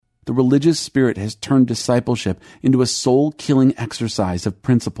the religious spirit has turned discipleship into a soul-killing exercise of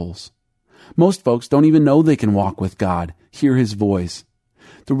principles. Most folks don't even know they can walk with God, hear His voice.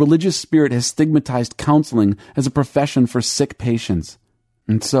 The religious spirit has stigmatized counseling as a profession for sick patients,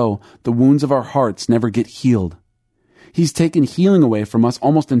 and so the wounds of our hearts never get healed. He's taken healing away from us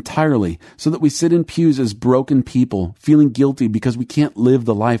almost entirely so that we sit in pews as broken people, feeling guilty because we can't live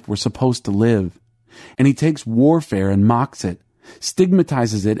the life we're supposed to live. And He takes warfare and mocks it,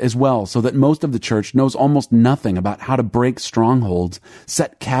 stigmatizes it as well so that most of the church knows almost nothing about how to break strongholds,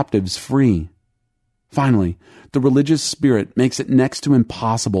 set captives free. Finally, the religious spirit makes it next to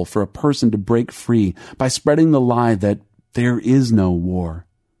impossible for a person to break free by spreading the lie that there is no war.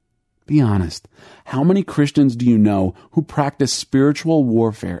 Be honest, how many Christians do you know who practice spiritual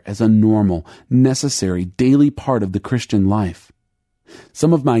warfare as a normal, necessary, daily part of the Christian life?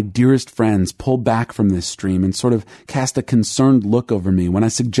 Some of my dearest friends pull back from this stream and sort of cast a concerned look over me when I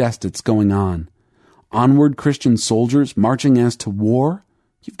suggest it's going on. Onward Christian soldiers marching as to war?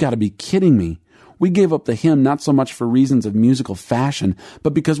 You've got to be kidding me. We gave up the hymn not so much for reasons of musical fashion,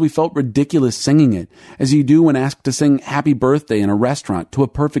 but because we felt ridiculous singing it, as you do when asked to sing Happy Birthday in a restaurant to a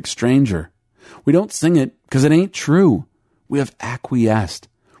perfect stranger. We don't sing it because it ain't true. We have acquiesced.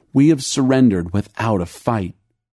 We have surrendered without a fight.